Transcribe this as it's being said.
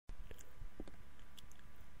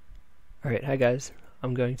Alright, hi guys.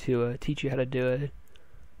 I'm going to teach you how to do a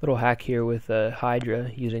little hack here with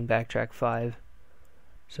Hydra using Backtrack 5.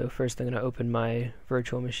 So first I'm going to open my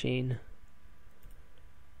virtual machine,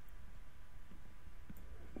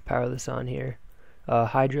 power this on here.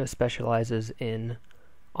 Hydra specializes in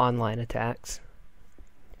online attacks,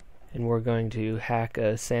 and we're going to hack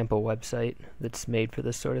a sample website that's made for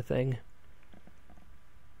this sort of thing.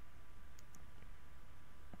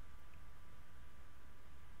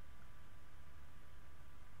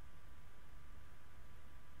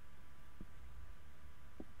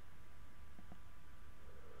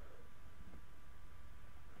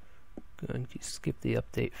 Going to skip the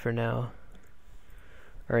update for now.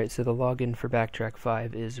 Alright, so the login for Backtrack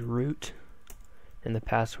 5 is root, and the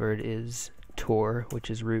password is tor,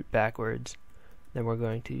 which is root backwards. Then we're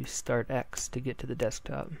going to start X to get to the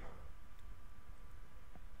desktop.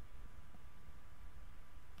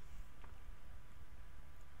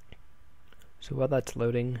 So while that's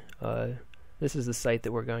loading, this is the site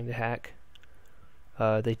that we're going to hack.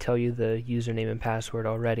 They tell you the username and password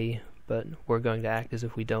already, but we're going to act as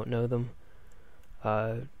if we don't know them.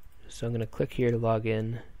 So I'm going to click here to log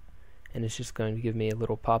in, and it's just going to give me a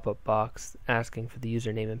little pop-up box asking for the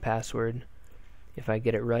username and password. If I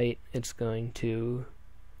get it right, it's going to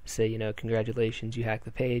say, you know, congratulations, you hacked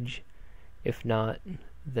the page. If not,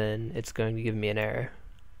 then it's going to give me an error.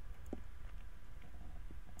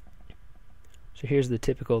 So here's the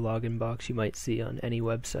typical login box you might see on any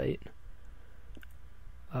website.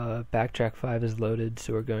 Backtrack 5 is loaded,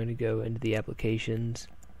 so we're going to go into the applications.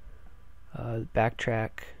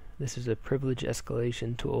 Backtrack, this is a privilege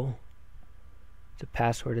escalation tool. It's a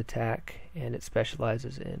password attack, and it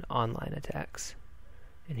specializes in online attacks.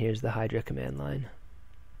 And here's the Hydra command line.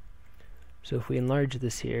 So if we enlarge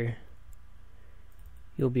this here,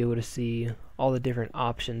 you'll be able to see all the different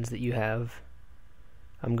options that you have.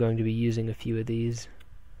 I'm going to be using a few of these.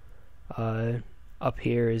 Up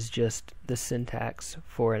here is just the syntax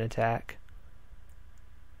for an attack,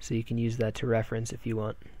 so you can use that to reference if you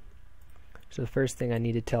want. So the first thing I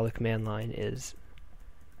need to tell the command line is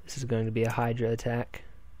this is going to be a Hydra attack.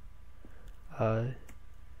 -L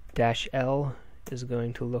is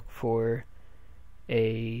going to look for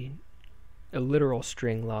a literal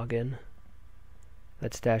string login.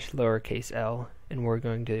 That's -l, and we're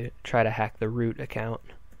going to try to hack the root account.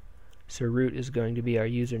 So root is going to be our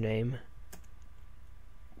username.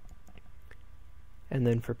 And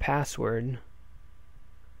then for password,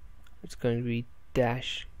 it's going to be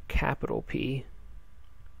 -P.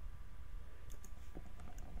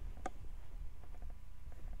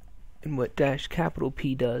 And what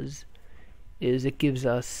 -P does is it gives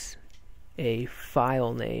us a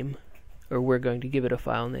file name, or we're going to give it a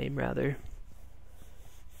file name rather.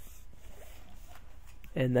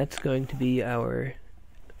 And that's going to be our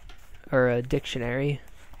dictionary.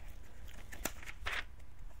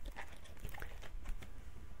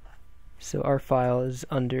 So our file is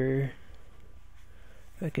under,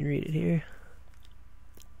 if I can read it here,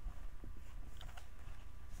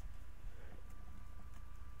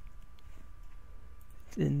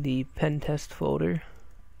 it's in the pen test folder.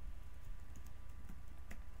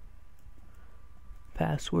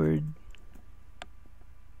 Password,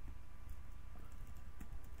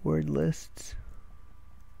 word lists,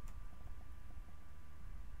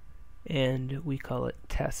 and we call it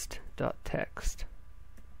test.txt.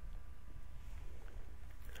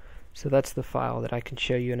 So that's the file that I can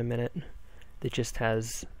show you in a minute that just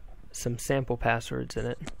has some sample passwords in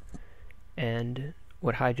it. And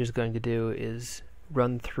what Hydra is going to do is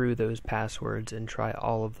run through those passwords and try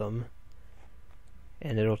all of them,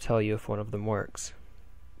 and it'll tell you if one of them works.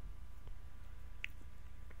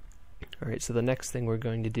 Alright, so the next thing we're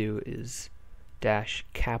going to do is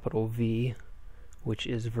 -V, which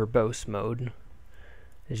is verbose mode.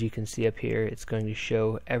 As you can see up here, it's going to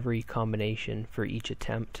show every combination for each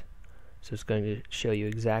attempt. So it's going to show you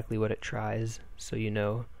exactly what it tries, so you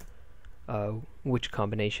know which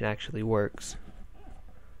combination actually works.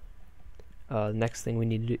 Next thing we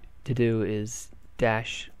need to do is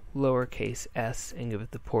 -s and give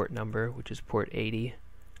it the port number, which is port 80,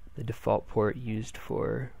 the default port used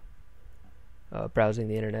for browsing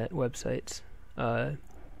the internet websites.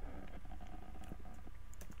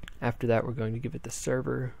 After that, we're going to give it the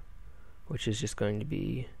server, which is just going to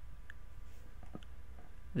be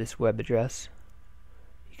this web address.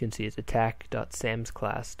 You can see it's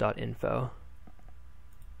attack.samsclass.info.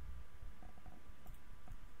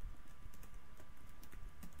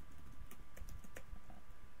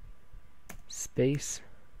 Space.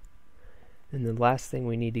 And the last thing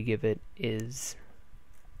we need to give it is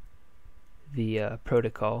the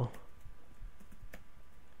protocol.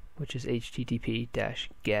 which is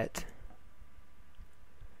http-get.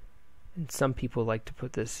 And some people like to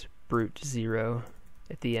put this brute 0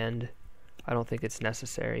 at the end. I don't think it's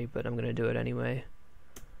necessary, but I'm going to do it anyway.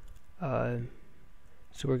 So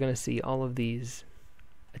we're going to see all of these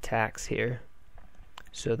attacks here.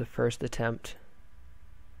 So the first attempt,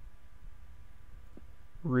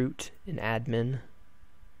 root and admin.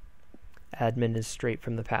 Admin is straight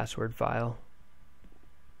from the password file.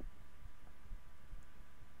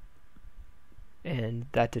 And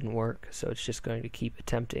that didn't work, so it's just going to keep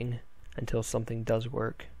attempting until something does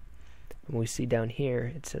work. And we see down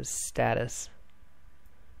here it says status,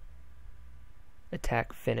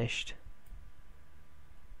 attack finished.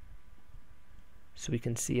 So we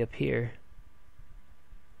can see up here,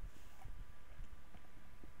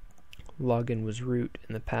 login was root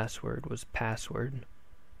and the password was password.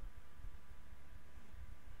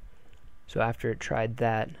 So after it tried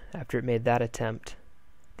that, after it made that attempt,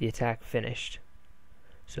 the attack finished.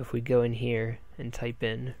 So if we go in here and type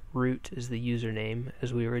in root as the username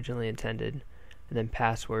as we originally intended, and then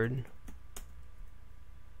password,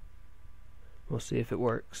 we'll see if it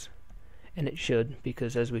works. And it should,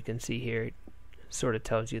 because as we can see here, it sort of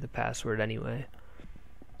tells you the password anyway.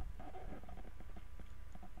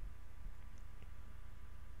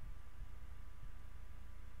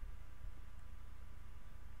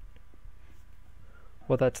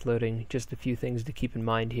 While that's loading, just a few things to keep in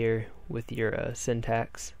mind here with your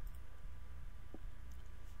syntax.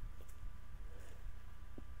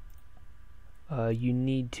 You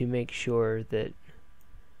need to make sure that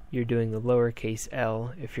you're doing the lowercase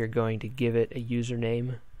l if you're going to give it a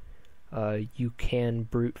username. You can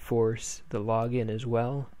brute force the login as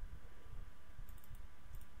well.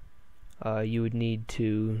 You would need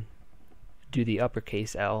to do the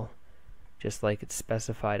uppercase L, just like it's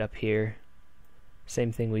specified up here.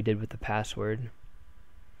 Same thing we did with the password.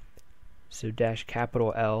 So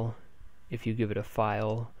 -L if you give it a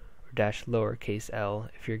file, or -lowercase l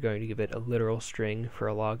if you're going to give it a literal string for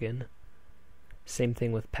a login. Same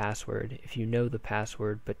thing with password. If you know the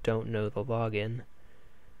password but don't know the login,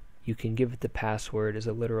 you can give it the password as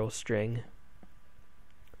a literal string,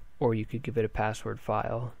 or you could give it a password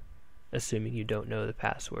file, assuming you don't know the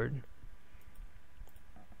password.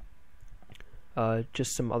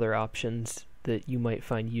 Just some other options that you might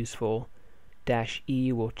find useful.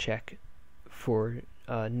 -E will check for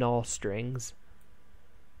null strings,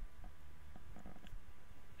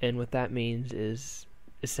 and what that means is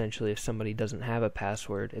essentially if somebody doesn't have a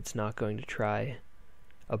password, it's not going to try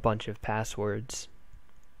a bunch of passwords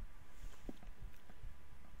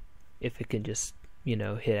if it can just, you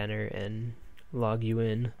know, hit enter and log you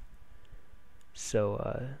in.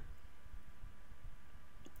 So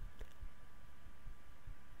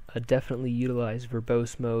definitely utilize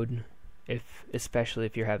verbose mode, especially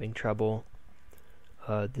if you're having trouble.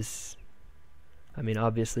 I mean,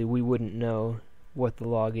 obviously we wouldn't know what the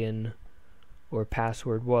login or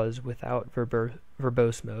password was without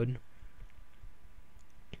verbose mode.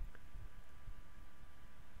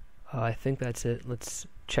 I think that's it. Let's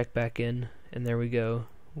check back in, and there we go.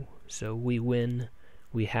 So we win.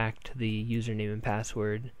 We hacked the username and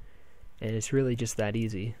password, and it's really just that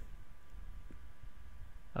easy.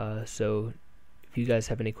 So if you guys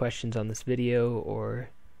have any questions on this video, or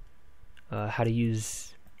how to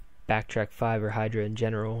use Backtrack 5 or Hydra in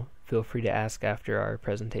general, feel free to ask after our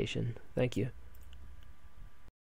presentation. Thank you.